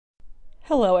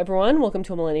Hello, everyone. Welcome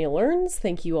to Millennial Learns.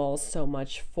 Thank you all so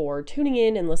much for tuning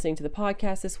in and listening to the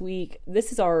podcast this week.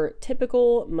 This is our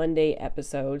typical Monday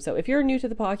episode. So if you're new to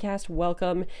the podcast,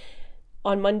 welcome.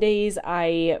 On Mondays,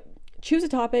 I choose a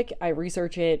topic, I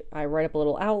research it, I write up a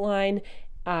little outline,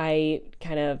 I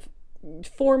kind of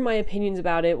form my opinions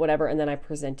about it, whatever, and then I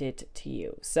present it to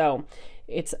you. So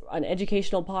it's an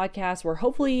educational podcast where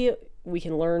hopefully we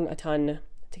can learn a ton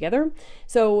together.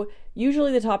 So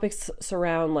usually the topics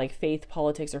surround like faith,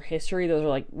 politics, or history. Those are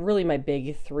like really my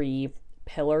big three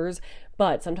pillars.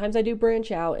 But sometimes I do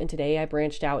branch out, and today I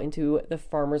branched out into the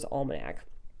Farmers Almanac.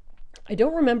 I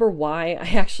don't remember why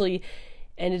I actually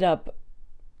ended up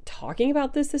talking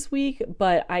about this week,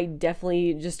 but I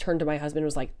definitely just turned to my husband and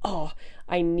was like, oh,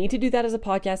 I need to do that as a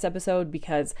podcast episode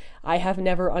because I have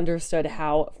never understood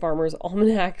how Farmers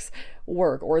Almanacs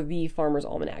work, or the Farmers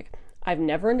Almanac. I've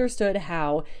never understood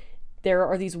how there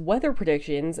are these weather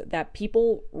predictions that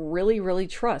people really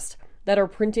trust that are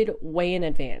printed way in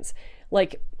advance.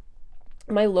 Like,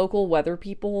 my local weather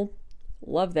people,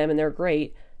 love them and they're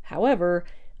great. However,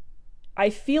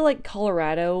 I feel like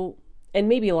Colorado, and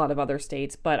maybe a lot of other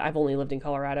states, but I've only lived in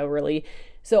Colorado really.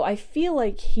 So I feel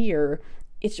like here,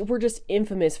 we're just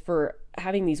infamous for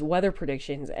having these weather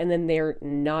predictions and then they're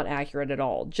not accurate at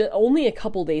all. Only a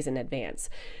couple days in advance.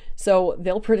 So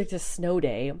they'll predict a snow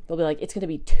day. They'll be like, it's going to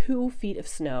be 2 feet of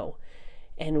snow.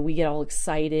 And we get all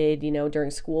excited. During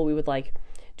school, we would like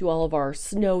do all of our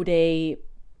snow day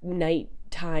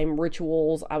nighttime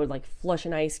rituals. I would like flush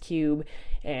an ice cube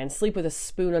and sleep with a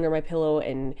spoon under my pillow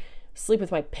and sleep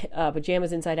with my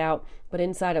pajamas inside out. But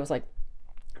inside I was like,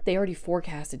 they already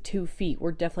forecasted 2 feet.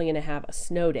 We're definitely going to have a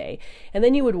snow day. And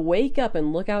then you would wake up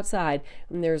and look outside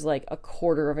and there's like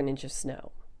 1/4 of an inch of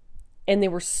snow. And they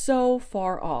were so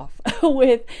far off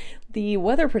with the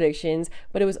weather predictions,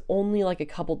 but it was only like a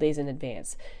couple days in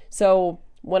advance. So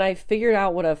when I figured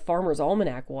out what a Farmer's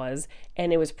Almanac was,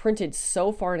 and it was printed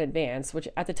so far in advance, which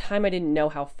at the time I didn't know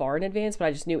how far in advance, but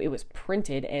I just knew it was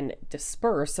printed and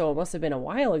dispersed, so it must have been a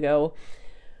while ago.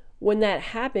 When that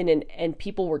happened and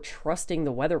people were trusting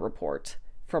the weather report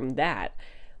from that,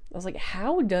 I was like,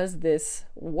 how does this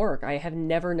work? I have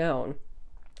never known.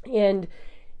 And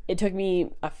it took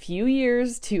me a few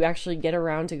years to actually get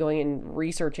around to going and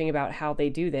researching about how they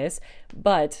do this,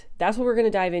 but that's what we're going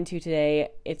to dive into today.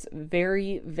 It's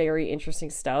very interesting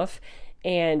stuff,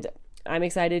 and I'm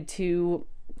excited to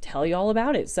tell you all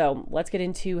about it. So let's get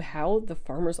into how the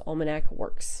Farmer's Almanac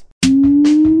works.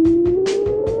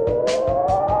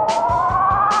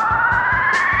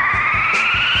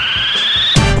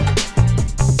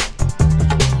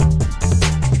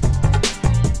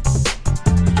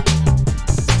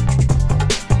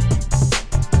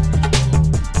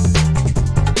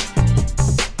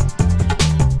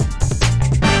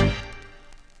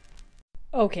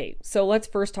 Okay, so let's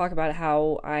first talk about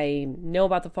how I know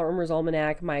about the Farmer's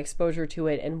Almanac, my exposure to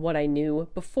it, and what I knew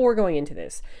before going into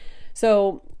this.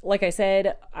 So, like I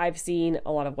said, I've seen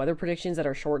a lot of weather predictions that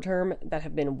are short-term that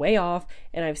have been way off,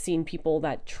 and I've seen people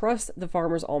that trust the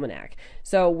Farmer's Almanac.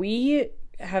 So we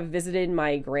have visited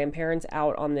my grandparents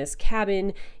out on this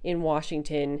cabin in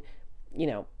Washington,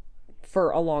 for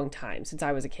a long time, since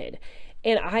I was a kid.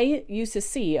 And I used to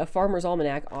see a Farmer's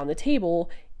Almanac on the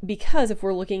table because if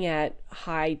we're looking at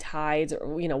high tides,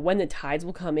 or when the tides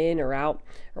will come in or out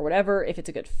or whatever, if it's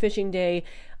a good fishing day,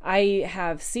 I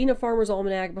have seen a Farmer's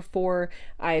Almanac before.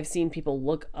 I've seen people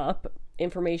look up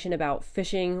information about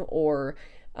fishing, or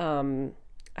I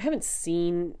haven't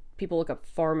seen people look up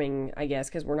farming, I guess,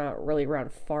 because we're not really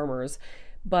around farmers,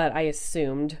 but I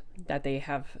assumed that they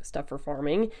have stuff for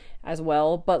farming as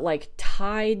well. But like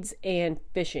tides and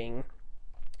fishing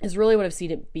is really what I've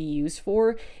seen it be used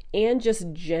for, and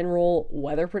just general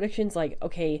weather predictions. Like,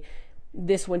 okay,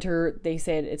 this winter they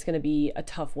said it's going to be a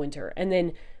tough winter, and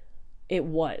then it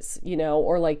was,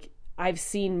 or like I've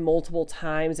seen multiple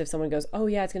times if someone goes, oh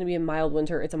yeah, it's going to be a mild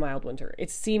winter, it's a mild winter. It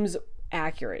seems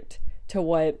accurate to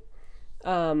what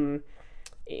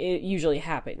it usually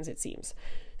happens, it seems.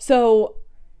 So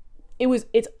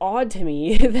it's odd to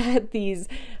me that these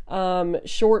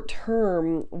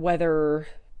short-term weather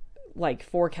like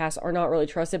forecasts are not really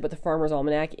trusted, but the Farmer's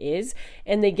Almanac is,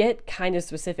 and they get kind of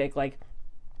specific. Like,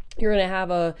 you're gonna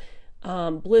have a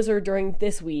blizzard during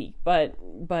this week, but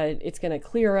it's gonna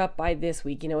clear up by this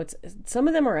week. It's some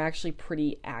of them are actually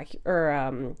pretty accurate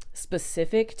or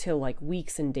specific to like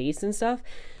weeks and days and stuff.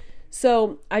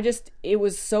 So it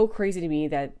was so crazy to me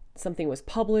that something was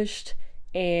published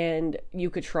and you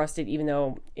could trust it even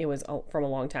though it was from a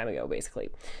long time ago, basically.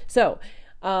 So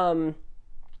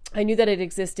I knew that it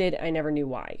existed. I never knew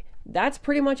why. That's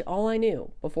pretty much all I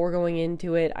knew before going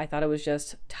into it. I thought it was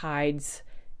just tides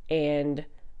and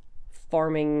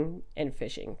farming and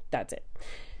fishing. That's it.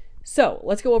 So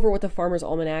let's go over what the Farmers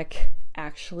Almanac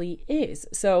actually is.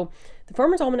 So the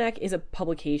Farmers Almanac is a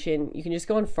publication. You can just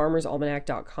go on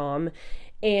farmersalmanac.com,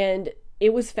 and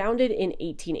it was founded in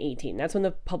 1818. That's when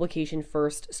the publication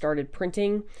first started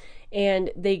printing, and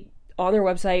on their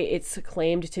website, it's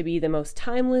claimed to be the most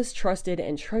timeless, trusted,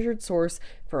 and treasured source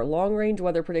for long-range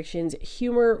weather predictions,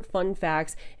 humor, fun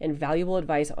facts, and valuable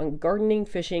advice on gardening,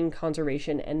 fishing,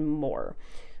 conservation, and more.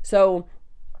 So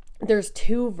there's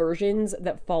two versions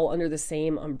that fall under the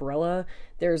same umbrella.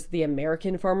 There's the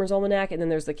American Farmers Almanac, and then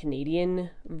there's the Canadian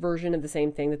version of the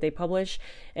same thing that they publish.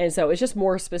 And so it's just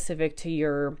more specific to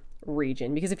your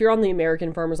region. Because if you're on the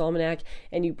American Farmers Almanac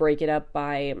and you break it up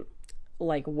by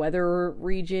like weather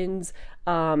regions,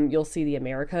 you'll see the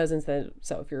Americas instead.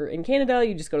 So if you're in Canada,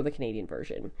 you just go to the Canadian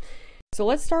version. So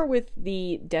let's start with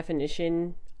the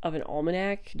definition of an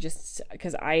almanac, just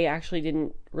because I actually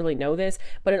didn't really know this,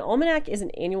 but an almanac is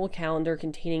an annual calendar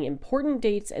containing important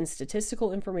dates and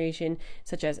statistical information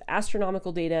such as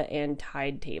astronomical data and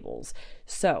tide tables.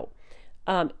 So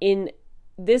in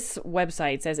this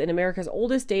website says, in America's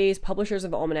oldest days, publishers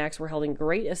of almanacs were held in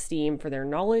great esteem for their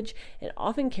knowledge and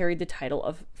often carried the title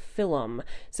of philum.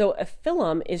 So a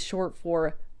philum is short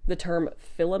for the term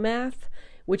philomath,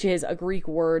 which is a Greek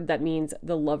word that means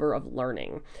the lover of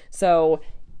learning. So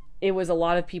it was a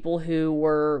lot of people who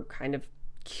were kind of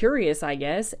curious, I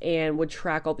guess, and would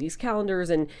track all these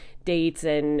calendars and dates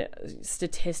and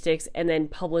statistics and then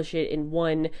publish it in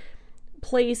one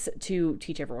place to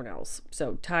teach everyone else.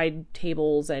 So tide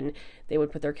tables, and they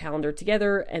would put their calendar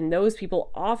together, and those people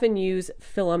often use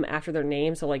philum after their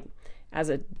name. So like as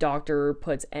a doctor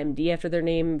puts MD after their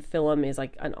name, philum is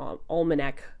like an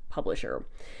almanac publisher.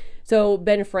 So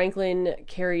Ben Franklin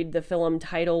carried the philum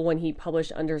title when he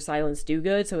published under Silence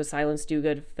Dogood, so a Silence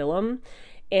Dogood philum.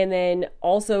 And then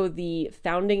also the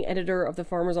founding editor of the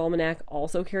Farmers Almanac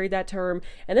also carried that term.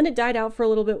 And then it died out for a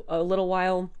little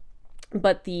while,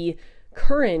 but the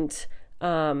current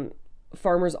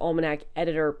Farmers Almanac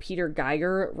editor, Peter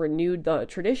Geiger, renewed the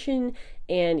tradition,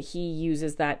 and he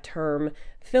uses that term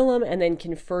philum and then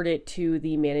conferred it to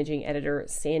the managing editor,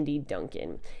 Sandy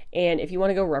Duncan. And if you want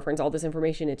to go reference all this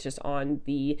information, it's just on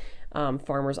the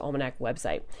Farmers Almanac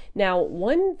website. Now,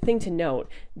 one thing to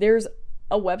note, there's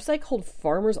a website called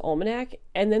Farmers Almanac,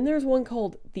 and then there's one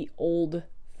called the Old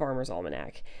Farmers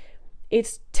Almanac.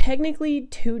 It's technically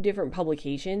two different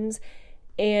publications,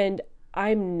 and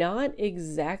I'm not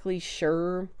exactly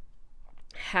sure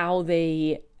how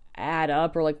they add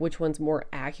up or like which one's more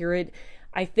accurate.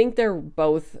 I think they're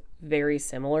both very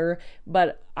similar,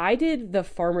 but I did the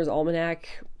Farmers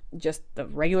Almanac, just the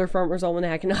regular Farmers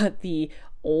Almanac, not the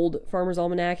Old Farmers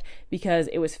Almanac, because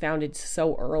it was founded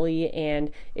so early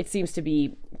and it seems to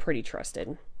be pretty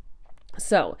trusted.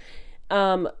 So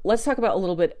let's talk about a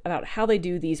little bit about how they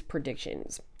do these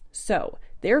predictions. So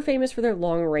they're famous for their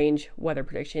long-range weather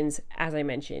predictions, as I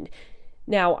mentioned.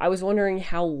 Now, I was wondering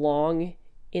how long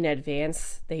in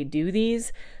advance they do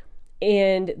these,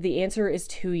 and the answer is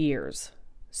 2 years.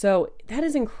 So that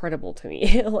is incredible to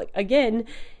me. Like, again,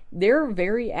 they're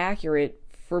very accurate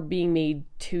for being made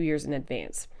 2 years in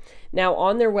advance. Now,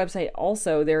 on their website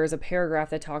also, there is a paragraph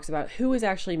that talks about who is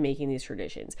actually making these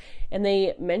traditions. And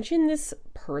they mention this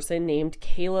person named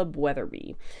Caleb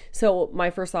Weatherby. So my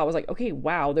first thought was like, okay,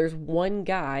 wow, there's one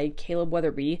guy, Caleb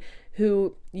Weatherby,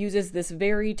 who uses this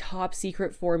very top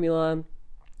secret formula. And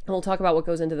we'll talk about what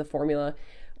goes into the formula.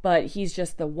 But he's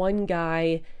just the one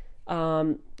guy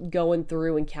going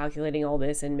through and calculating all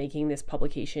this and making this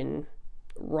publication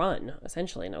run,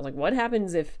 essentially. And I was like, what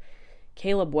happens if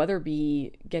Caleb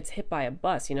Weatherby gets hit by a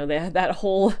bus? You know, they had that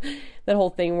whole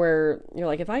thing where you're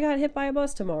like, if I got hit by a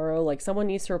bus tomorrow, like someone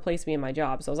needs to replace me in my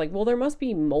job. So I was like, well, there must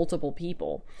be multiple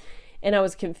people. And I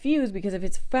was confused because if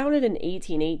it's founded in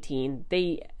 1818,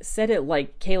 they said it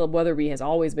like Caleb Weatherby has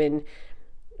always been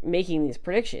making these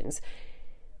predictions.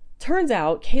 Turns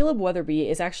out Caleb Weatherby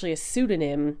is actually a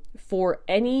pseudonym for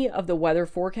any of the weather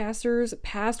forecasters,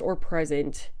 past or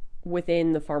present,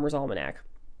 within the Farmers Almanac.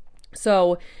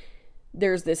 So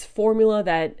there's this formula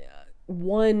that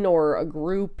one or a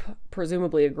group,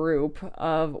 presumably a group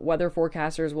of weather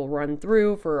forecasters will run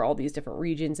through for all these different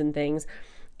regions and things,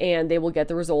 and they will get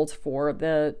the results for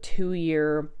the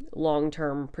 2-year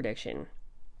long-term prediction.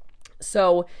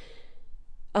 So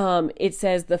it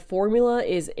says the formula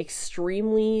is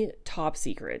extremely top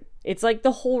secret. It's like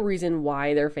the whole reason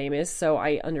why they're famous, so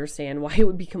I understand why it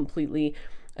would be completely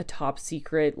a top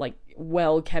secret, like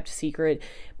well-kept secret,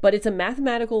 but it's a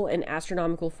mathematical and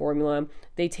astronomical formula.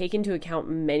 They take into account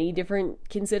many different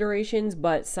considerations,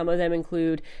 but some of them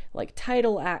include like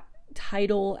tidal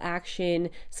tidal action,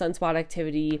 sunspot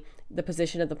activity, the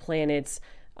position of the planets.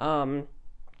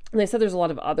 They said there's a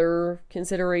lot of other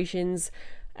considerations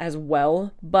as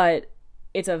well, but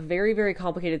it's a very, very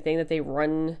complicated thing that they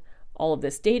run all of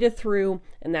this data through,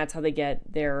 and that's how they get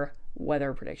their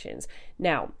weather predictions.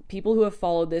 Now, people who have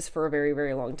followed this for a very,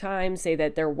 very long time say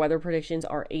that their weather predictions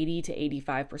are 80 to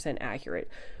 85% accurate,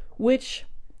 which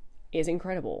is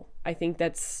incredible. I think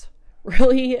that's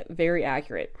really very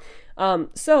accurate.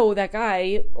 So that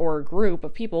guy or group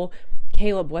of people,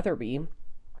 Caleb Weatherby,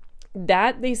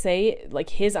 that they say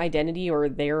like his identity or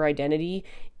their identity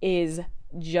is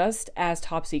just as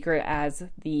top secret as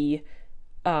the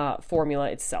formula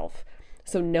itself.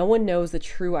 So no one knows the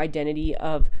true identity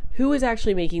of who is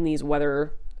actually making these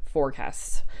weather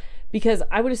forecasts, because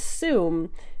I would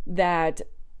assume that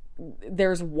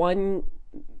there's one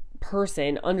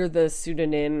person under the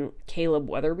pseudonym Caleb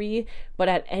Weatherby, but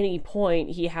at any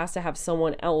point he has to have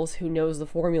someone else who knows the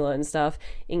formula and stuff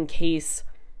in case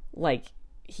like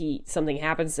something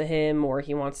happens to him or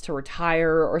he wants to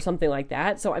retire or something like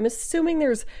that. So I'm assuming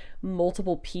there's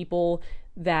multiple people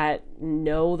that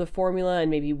know the formula,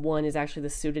 and maybe one is actually the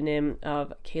pseudonym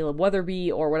of Caleb Weatherby,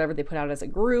 or whatever they put out as a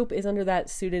group is under that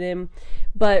pseudonym.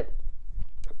 But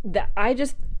that I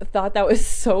just thought that was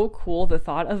so cool, the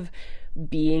thought of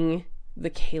being the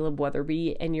Caleb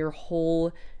Weatherby and your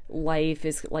whole life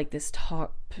is like this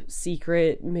top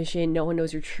secret mission, no one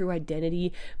knows your true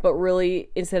identity, but really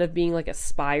instead of being like a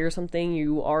spy or something,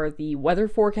 you are the weather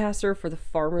forecaster for the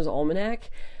Farmers Almanac.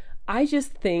 I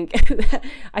just think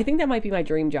that might be my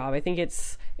dream job. I think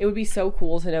it would be so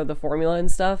cool to know the formula and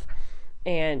stuff,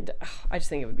 and I just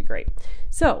think it would be great.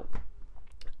 So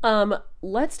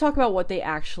let's talk about what they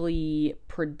actually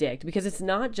predict, because it's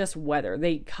not just weather.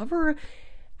 They cover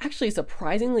actually a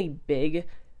surprisingly big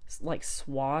like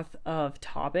swath of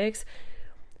topics.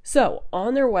 So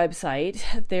on their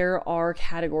website, there are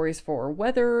categories for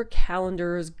weather,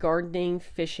 calendars, gardening,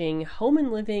 fishing, home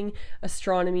and living,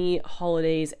 astronomy,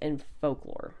 holidays, and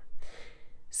folklore.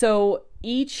 So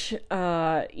each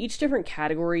different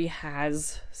category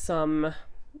has some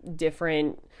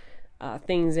different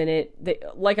things in it.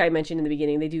 Like I mentioned in the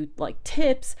beginning, they do like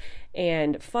tips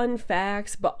and fun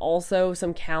facts, but also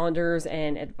some calendars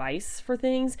and advice for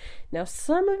things. Now,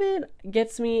 some of it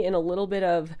gets me in a little bit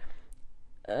of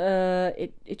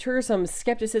it triggers some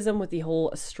skepticism with the whole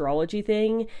astrology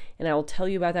thing, and I will tell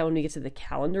you about that when we get to the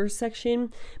calendars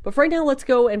section. But for right now, let's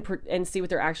go and see what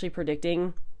they're actually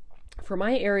predicting for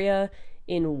my area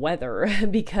in weather,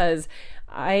 because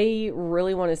I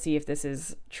really want to see if this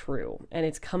is true, and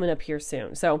it's coming up here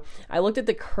soon. So I looked at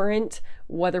the current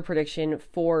weather prediction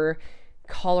for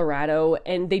Colorado,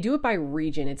 and they do it by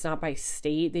region. It's not by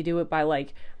state. They do it by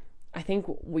like, I think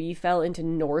we fell into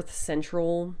north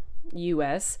central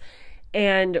US.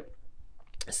 And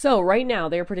so right now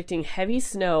they're predicting heavy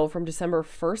snow from December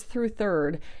 1st through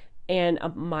 3rd and a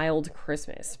mild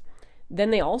Christmas.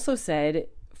 Then they also said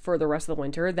for the rest of the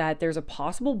winter that there's a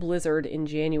possible blizzard in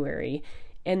January,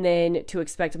 and then to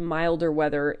expect milder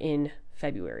weather in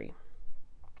February.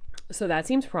 So that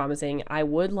seems promising. I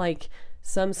would like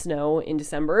some snow in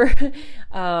December.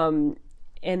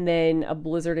 And then a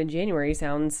blizzard in January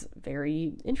sounds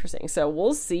very interesting. So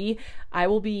we'll see. I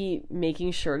will be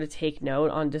making sure to take note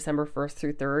on December 1st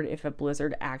through 3rd if a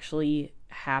blizzard actually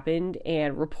happened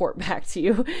and report back to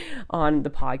you on the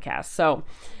podcast. So,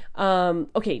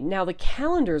 okay, now the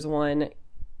calendars one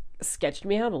sketched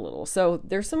me out a little. So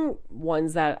there's some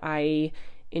ones that I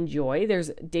enjoy.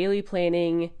 There's daily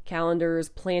planning calendars,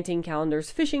 planting calendars,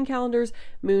 fishing calendars,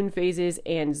 moon phases,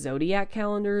 and zodiac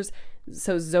calendars.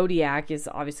 So zodiac is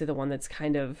obviously the one that's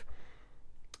kind of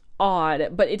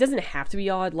odd, but it doesn't have to be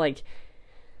odd. Like,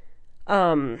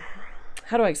 how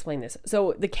do I explain this?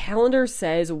 So the calendar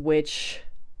says which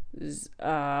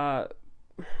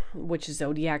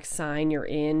zodiac sign you're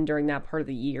in during that part of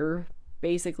the year,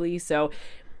 basically. So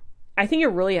I think it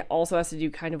really also has to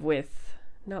do kind of with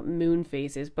not moon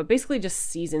phases, but basically just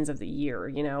seasons of the year,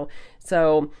 you know?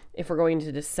 So if we're going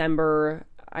into December,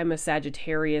 I'm a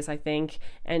Sagittarius, I think.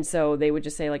 And so they would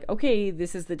just say like, okay,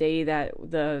 this is the day that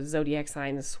the zodiac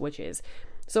sign switches.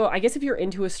 So I guess if you're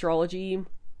into astrology,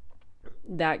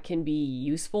 that can be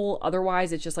useful.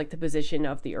 Otherwise, it's just like the position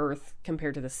of the earth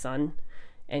compared to the sun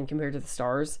and compared to the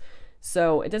stars.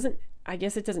 So I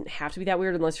guess it doesn't have to be that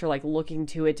weird unless you're like looking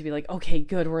to it to be like, okay,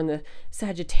 good, we're in the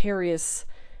Sagittarius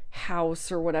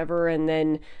house or whatever. And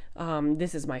then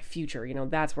this is my future, you know,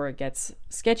 that's where it gets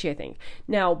sketchy, I think.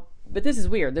 Now, but this is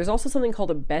weird. There's also something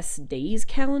called a best days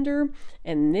calendar,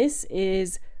 and this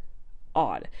is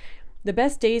odd. The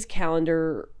best days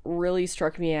calendar really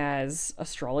struck me as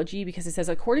astrology because it says,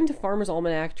 according to Farmers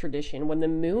Almanac tradition, when the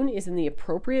moon is in the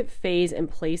appropriate phase and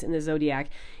place in the zodiac,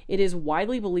 it is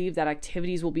widely believed that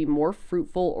activities will be more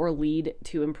fruitful or lead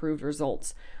to improved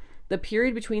results. The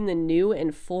period between the new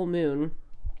and full moon,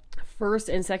 first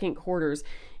and second quarters,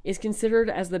 is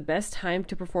considered as the best time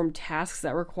to perform tasks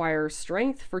that require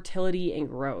strength, fertility, and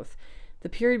growth. The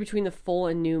period between the full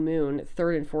and new moon,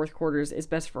 third and fourth quarters, is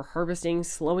best for harvesting,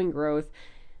 slowing growth,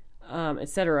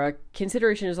 etc.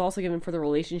 Consideration is also given for the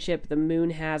relationship the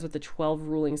moon has with the 12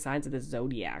 ruling signs of the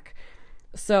zodiac.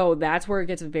 So that's where it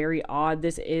gets very odd.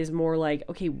 This is more like,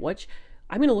 okay,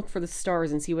 I'm going to look for the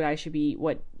stars and see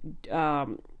what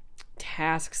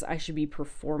tasks I should be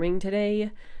performing today,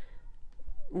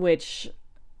 which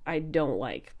I don't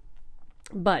like.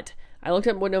 But I looked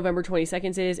up what November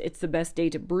 22nd is. It's the best day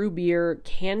to brew beer,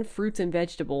 can fruits and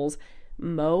vegetables,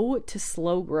 mow to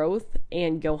slow growth,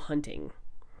 and go hunting.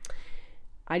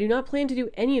 I do not plan to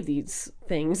do any of these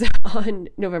things on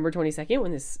November 22nd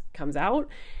when this comes out.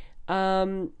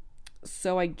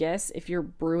 So I guess if you're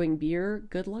brewing beer,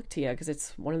 good luck to you, because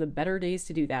it's one of the better days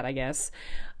to do that, I guess.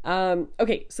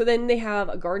 Okay, so then they have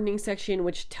a gardening section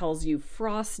which tells you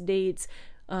frost dates,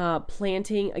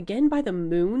 planting, again by the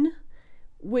moon,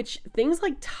 which things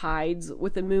like tides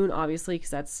with the moon, obviously, because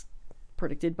that's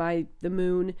predicted by the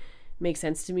moon, makes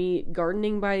sense to me.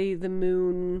 Gardening by the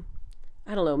moon,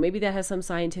 I don't know, maybe that has some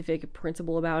scientific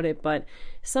principle about it, but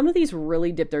some of these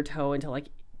really dip their toe into like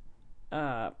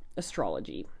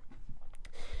astrology.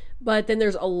 But then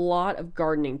there's a lot of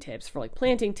gardening tips for like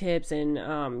planting tips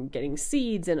and getting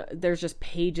seeds, and there's just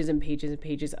pages and pages and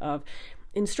pages of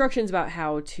instructions about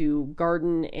how to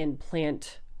garden and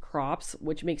plant crops,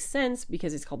 which makes sense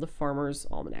because it's called the Farmers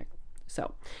Almanac.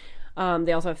 So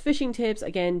they also have fishing tips,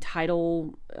 again,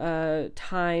 tidal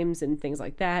times and things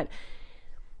like that.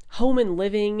 Home and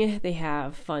living, they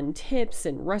have fun tips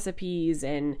and recipes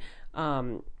and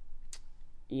all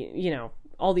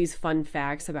these fun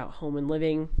facts about home and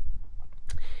living.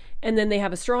 And then they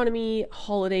have astronomy,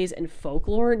 holidays, and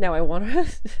folklore. Now I want to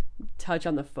touch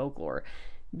on the folklore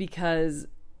because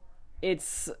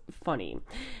it's funny.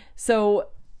 So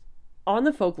on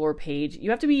the folklore page, you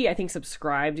have to be, I think,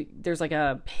 subscribed. There's like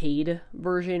a paid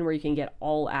version where you can get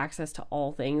all access to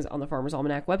all things on the Farmers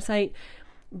Almanac website,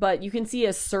 but you can see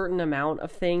a certain amount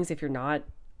of things if you're not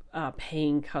a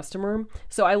paying customer.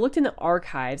 So I looked in the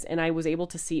archives and I was able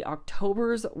to see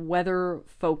October's weather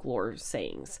folklore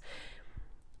sayings.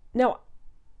 Now,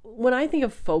 when I think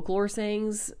of folklore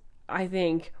sayings, I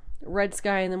think red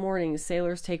sky in the morning,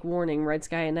 sailors take warning, red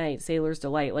sky at night, sailors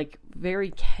delight, like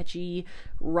very catchy,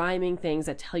 rhyming things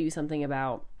that tell you something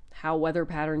about how weather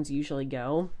patterns usually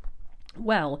go.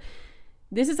 Well,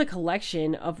 this is a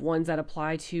collection of ones that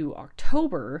apply to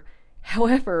October.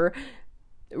 However,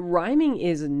 rhyming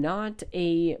is not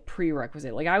a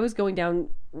prerequisite. Like I was going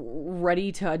down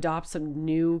ready to adopt some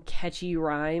new catchy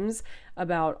rhymes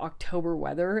about October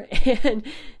weather, and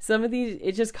some of these,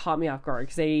 it just caught me off guard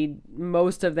because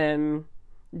most of them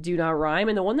do not rhyme,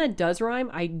 and the one that does rhyme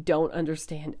I don't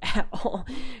understand at all.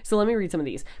 So let me read some of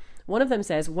these. One of them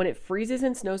says, when it freezes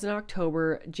and snows in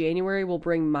October, January will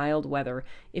bring mild weather.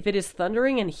 If it is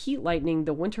thundering and heat lightning,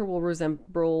 the winter will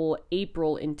resemble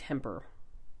April in temper.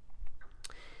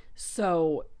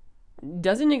 So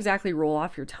doesn't exactly roll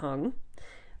off your tongue.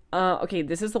 Okay,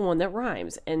 this is the one that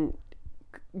rhymes, and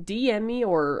DM me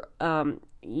or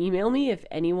email me if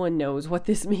anyone knows what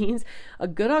this means. A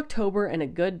good October and a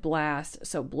good blast,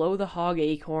 so blow the hog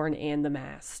acorn and the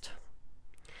mast.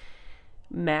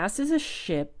 Mast is a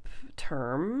ship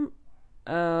term.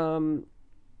 Yeah,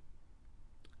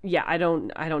 I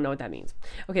don't know what that means.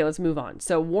 Okay, let's move on.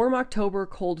 So warm October,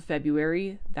 cold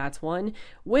February, that's one,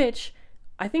 which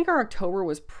I think our October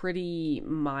was pretty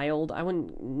mild. I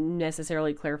wouldn't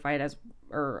necessarily clarify it as,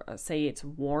 or say it's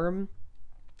warm,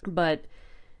 but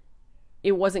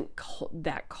it wasn't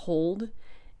that cold.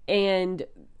 And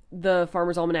the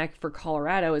Farmers Almanac for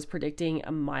Colorado is predicting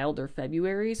a milder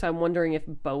February. So I'm wondering if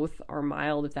both are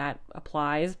mild, if that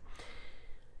applies.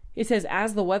 It says,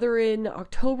 as the weather in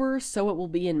October, so it will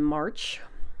be in March.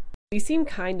 These seem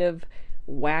kind of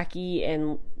wacky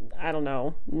and I don't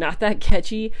know, not that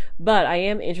catchy, but I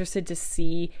am interested to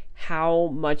see how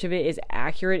much of it is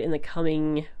accurate in the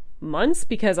coming months,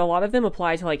 because a lot of them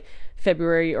apply to like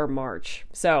February or March.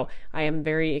 So I am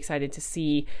very excited to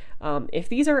see if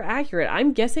these are accurate.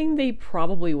 I'm guessing they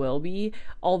probably will be,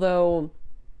 although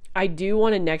I do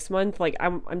want to next month, like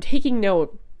I'm taking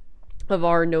note of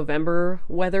our November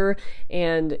weather,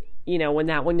 and when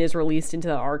that one is released into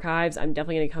the archives, I'm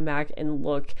definitely going to come back and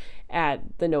look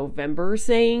at the November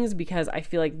sayings, because I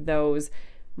feel like those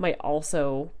might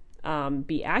also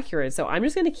be accurate. So I'm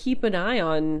just going to keep an eye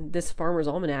on this Farmers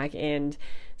Almanac and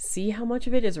see how much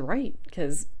of it is right,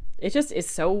 because it just is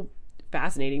so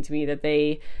fascinating to me that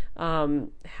they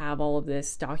have all of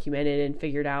this documented and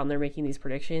figured out, and they're making these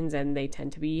predictions, and they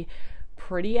tend to be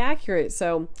pretty accurate.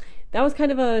 So that was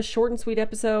kind of a short and sweet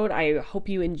episode. I hope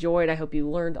you enjoyed. I hope you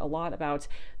learned a lot about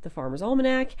the Farmers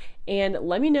Almanac, and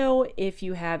let me know if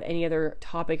you have any other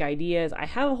topic ideas. I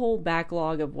have a whole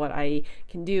backlog of what I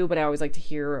can do, but I always like to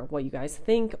hear what you guys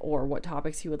think or what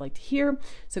topics you would like to hear.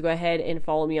 So go ahead and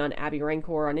follow me on Abby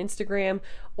Rancor on Instagram,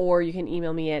 or you can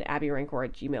email me at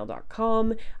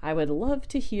abbyrancor@gmail.com. I would love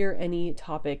to hear any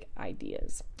topic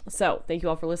ideas. So thank you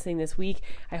all for listening this week.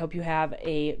 I hope you have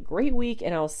a great week,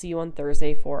 and I'll see you on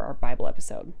Thursday for our Bible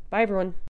episode. Bye, everyone.